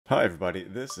Hi everybody,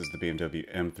 this is the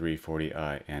BMW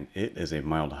M340i and it is a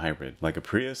mild hybrid. Like a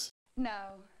Prius?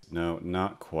 No. No,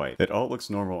 not quite. It all looks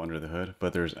normal under the hood,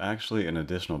 but there's actually an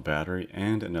additional battery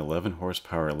and an 11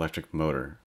 horsepower electric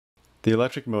motor. The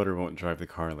electric motor won't drive the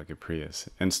car like a Prius.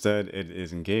 Instead, it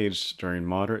is engaged during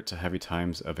moderate to heavy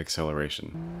times of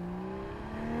acceleration.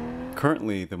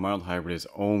 Currently, the mild hybrid is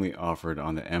only offered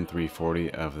on the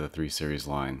M340 of the 3 Series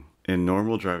line. In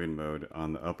normal driving mode,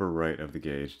 on the upper right of the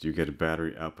gauge, you get a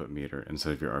battery output meter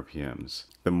instead of your RPMs.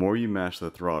 The more you mash the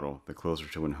throttle, the closer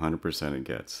to 100% it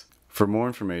gets. For more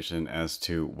information as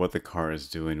to what the car is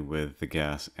doing with the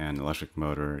gas and electric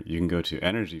motor, you can go to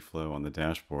Energy Flow on the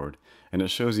dashboard, and it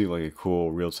shows you like a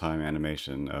cool real-time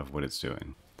animation of what it's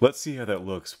doing. Let's see how that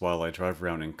looks while I drive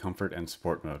around in comfort and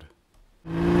sport mode.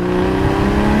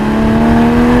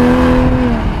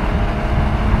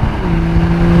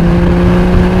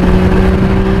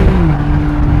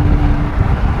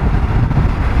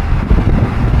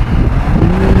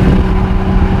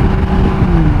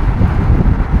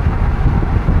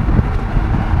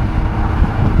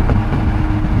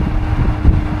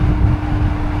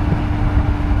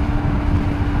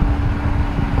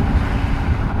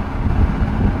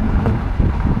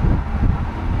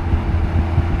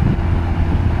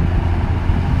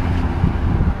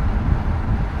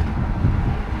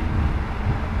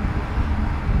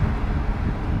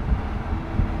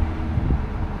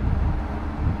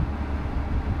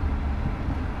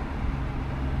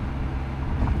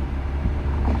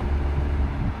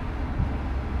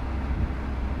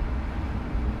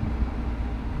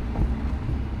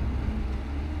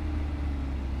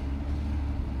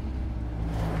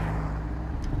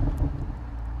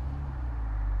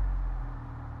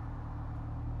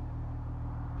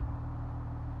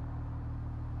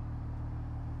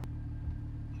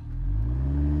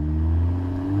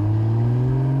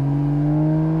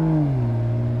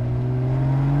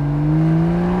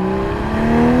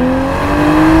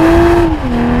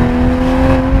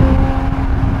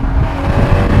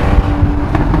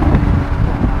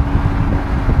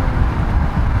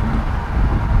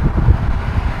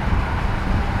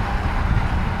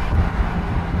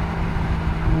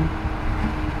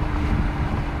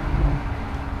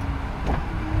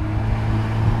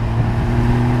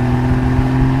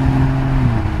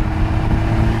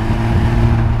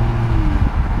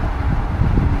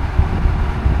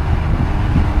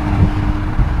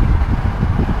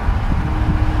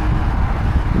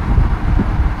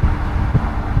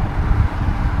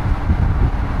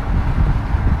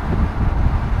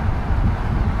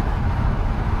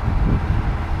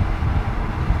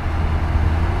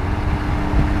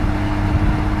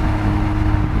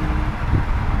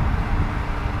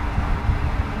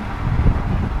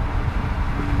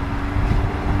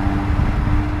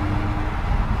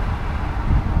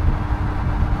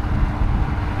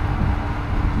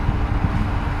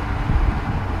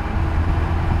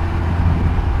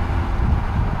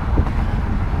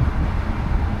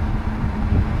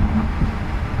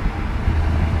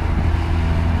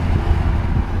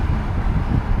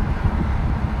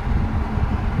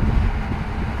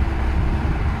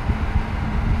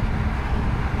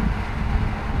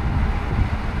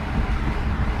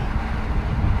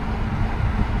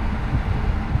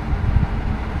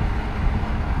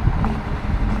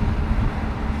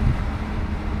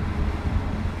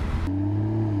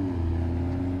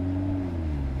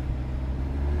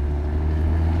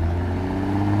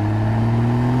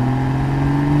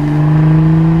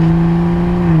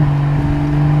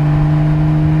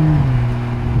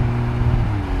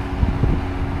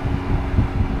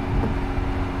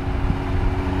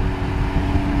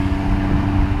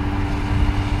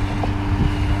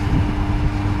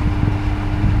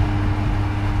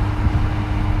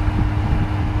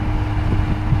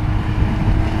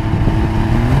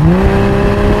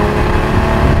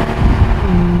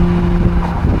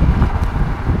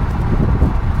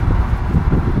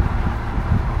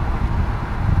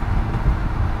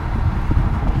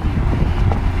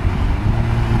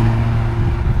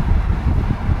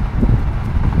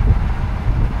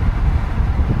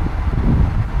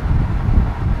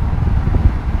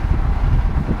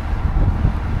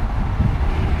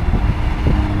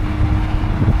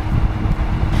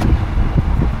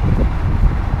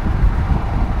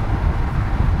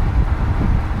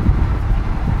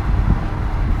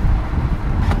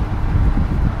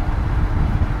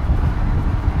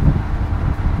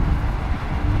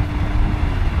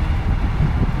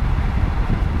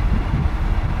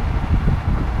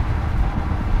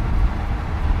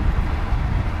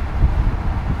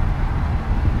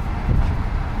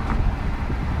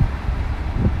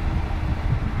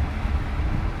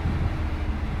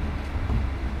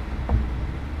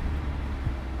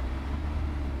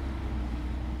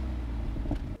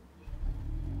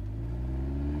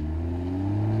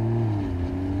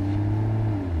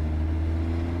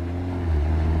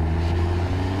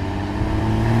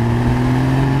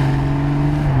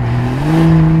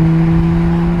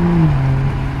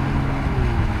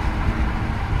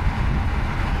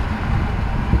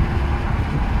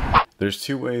 There's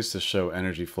two ways to show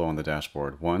energy flow on the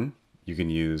dashboard. One, you can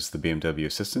use the BMW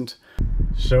Assistant.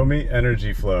 Show me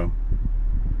energy flow.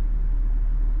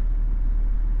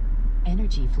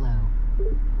 Energy flow.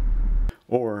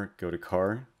 Or go to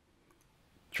Car,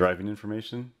 Driving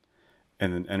Information,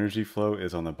 and then Energy Flow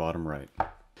is on the bottom right.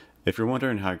 If you're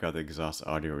wondering how I got the exhaust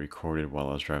audio recorded while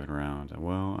I was driving around,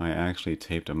 well, I actually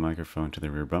taped a microphone to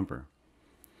the rear bumper.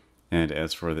 And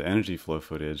as for the energy flow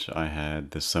footage, I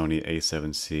had the Sony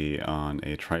a7C on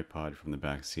a tripod from the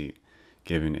back seat,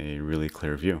 giving a really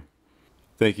clear view.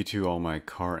 Thank you to all my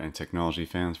car and technology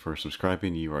fans for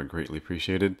subscribing. You are greatly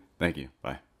appreciated. Thank you.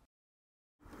 Bye.